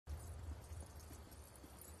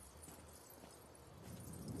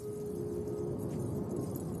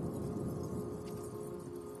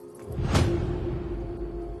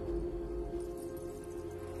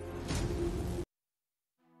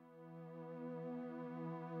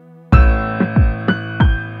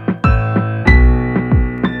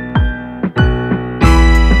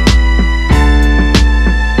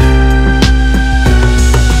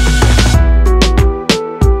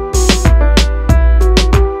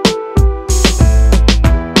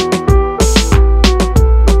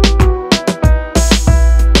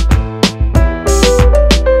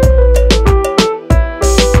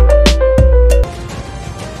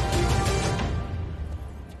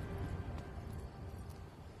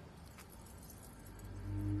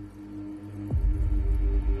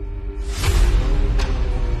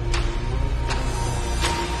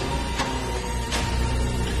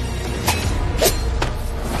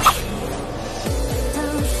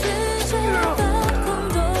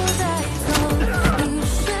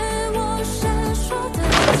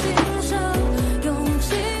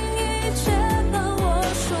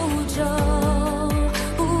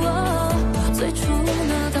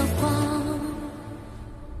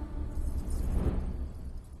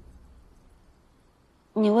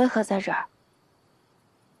你为何在这儿？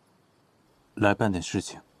来办点事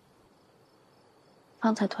情。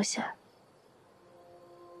方才脱险。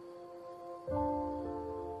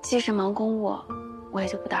既是忙公务，我也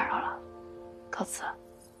就不打扰了，告辞。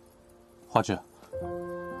花芷，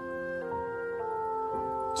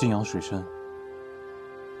晋阳水深，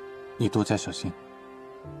你多加小心。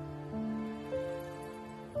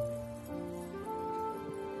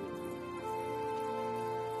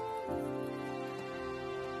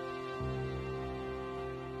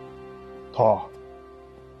头儿，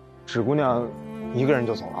芷姑娘一个人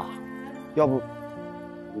就走了，要不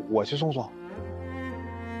我去送送？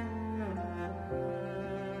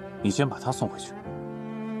你先把她送回去。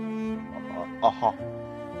哦，好。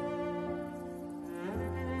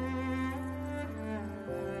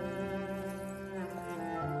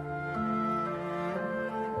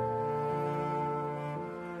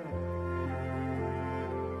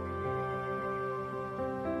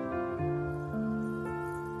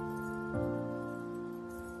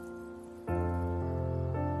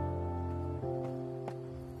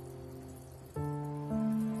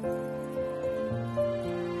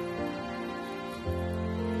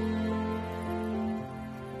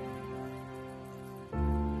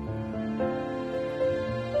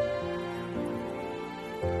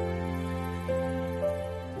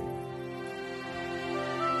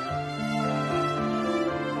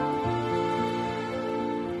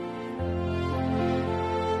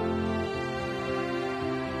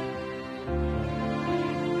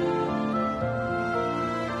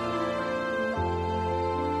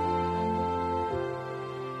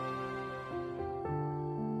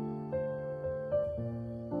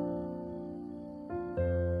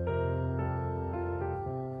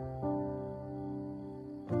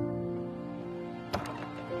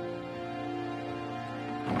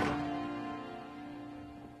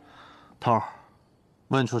头儿，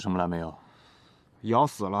问出什么来没有？瑶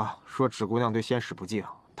死了，说芷姑娘对仙使不敬，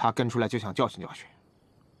他跟出来就想教训教训。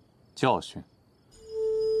教训？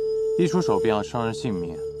一出手便要伤人性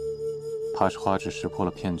命，怕是花芷识破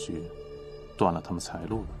了骗局，断了他们财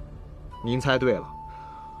路了。您猜对了，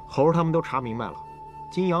猴儿他们都查明白了，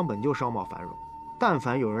金阳本就商贸繁荣，但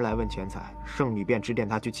凡有人来问钱财，圣女便指点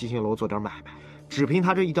他去七星楼做点买卖。只凭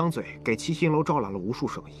他这一张嘴，给七星楼招揽了无数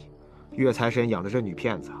生意。岳财神养着这女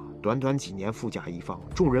骗子，短短几年富甲一方，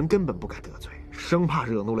众人根本不敢得罪，生怕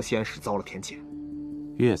惹怒了仙使，遭了天谴。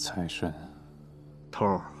岳财神，头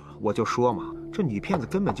儿，我就说嘛，这女骗子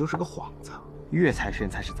根本就是个幌子，岳财神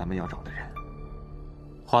才是咱们要找的人。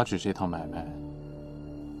花芷这趟买卖，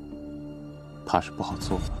怕是不好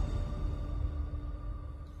做了。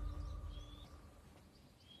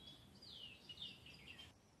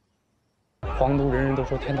皇都人人都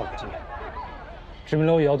说天道不济，知名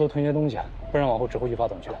楼也要多囤些东西，不然往后只会愈发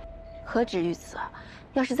短缺。何止于此，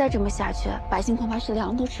要是再这么下去，百姓恐怕是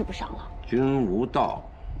粮都吃不上了。君无道，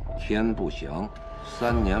天不祥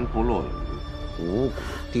，3年不落雨，五谷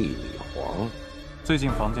地里黄。最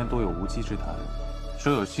近坊间多有无稽之谈，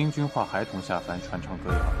说有新君化孩童下凡传唱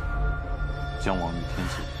歌谣，将亡于天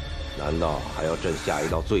界。难道还要朕下一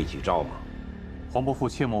道罪己诏吗？黄伯父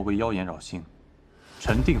切莫为妖言扰心，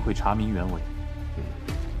臣定会查明原委。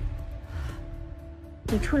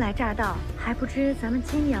你初来乍到，还不知咱们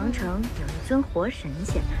金阳城有一尊活神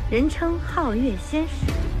仙，人称皓月仙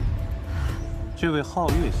使。这位皓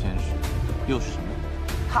月仙使又是什么人？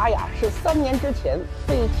他呀是3年之前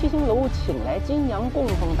被七星楼请来金阳供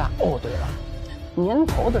奉的。哦，对了，年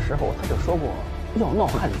头的时候他就说过要闹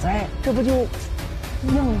旱灾，这不就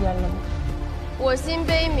应验了吗？我心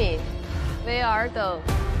悲悯，为尔等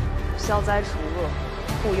消灾除恶，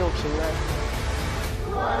护佑平安。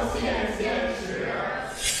多谢仙使。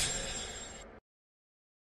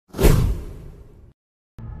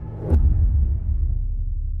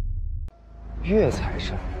岳财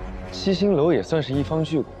神，七星楼也算是一方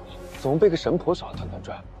巨贾，怎么被个神婆耍团团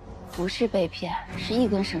转？不是被骗，是一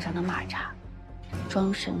根绳上的蚂蚱，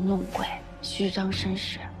装神弄鬼，虚张声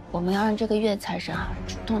势。我们要让这个岳财神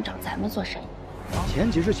主动找咱们做生意。前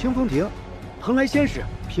几日清风亭，蓬莱仙使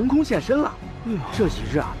凭空现身了。这几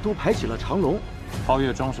日都排起了长龙。皓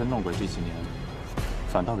月装神弄鬼这几年，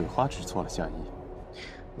反倒给花芷做了下衣。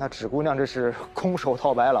那芷姑娘这是空手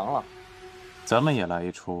套白狼了。咱们也来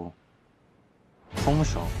一出空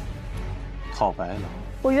手套白狼。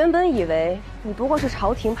我原本以为你不过是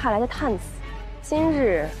朝廷派来的探子，今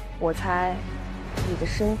日我猜你的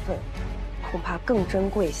身份恐怕更珍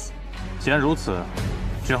贵些。既然如此，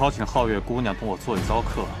只好请皓月姑娘同我做一遭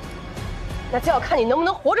客。那就要看你能不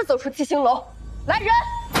能活着走出七星楼。来人！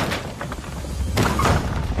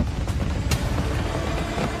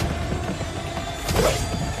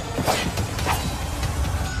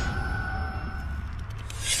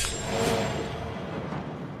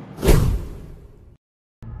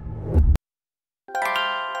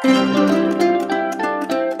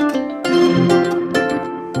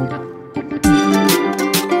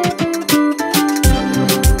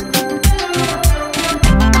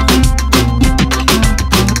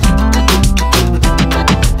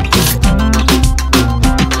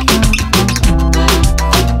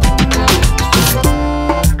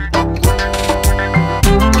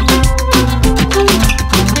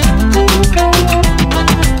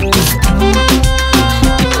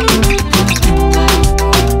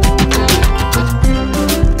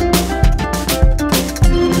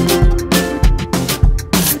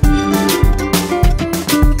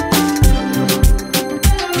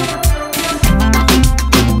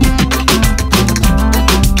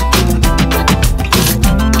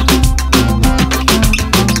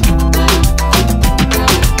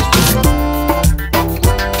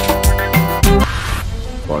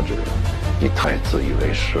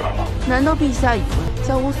事了。难道陛下以为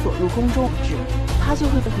将我锁入宫中之后，他就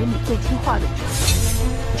会给你最听话的旨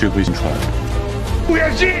意？这个微信传来，不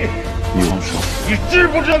演戏！你放手！你知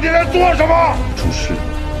不知道你在做什么？出事，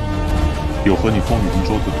有和你风雨同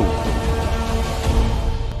舟的杜克，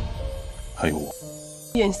还有我。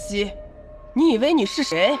燕西，你以为你是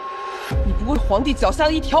谁？你不过是皇帝脚下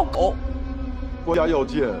的一条狗。国家要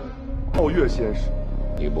见皓月先生，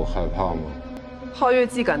你不害怕吗？皓月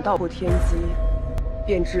既敢道破天机，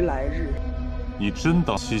便知来日。你真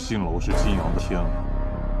当七星楼是金阳的天了？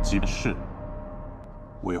即便是，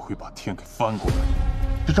我也会把天给翻过来。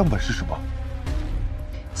这账本是什么？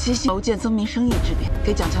七星楼见曾明生意之变，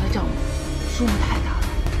给蒋家的账目数目太大了。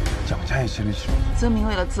蒋家也心里许。曾明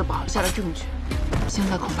为了自保留下了证据，现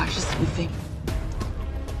在恐怕是死于非命。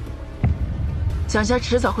蒋家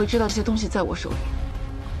迟早会知道这些东西在我手里。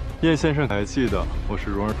燕先生还记得我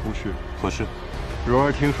是蓉儿出去，何事？蓉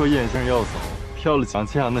儿听说燕先生要走，跳了蒋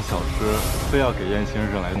清扬的小诗，非要给燕先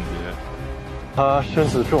生来送别。他身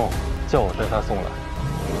子重，叫我带他送来。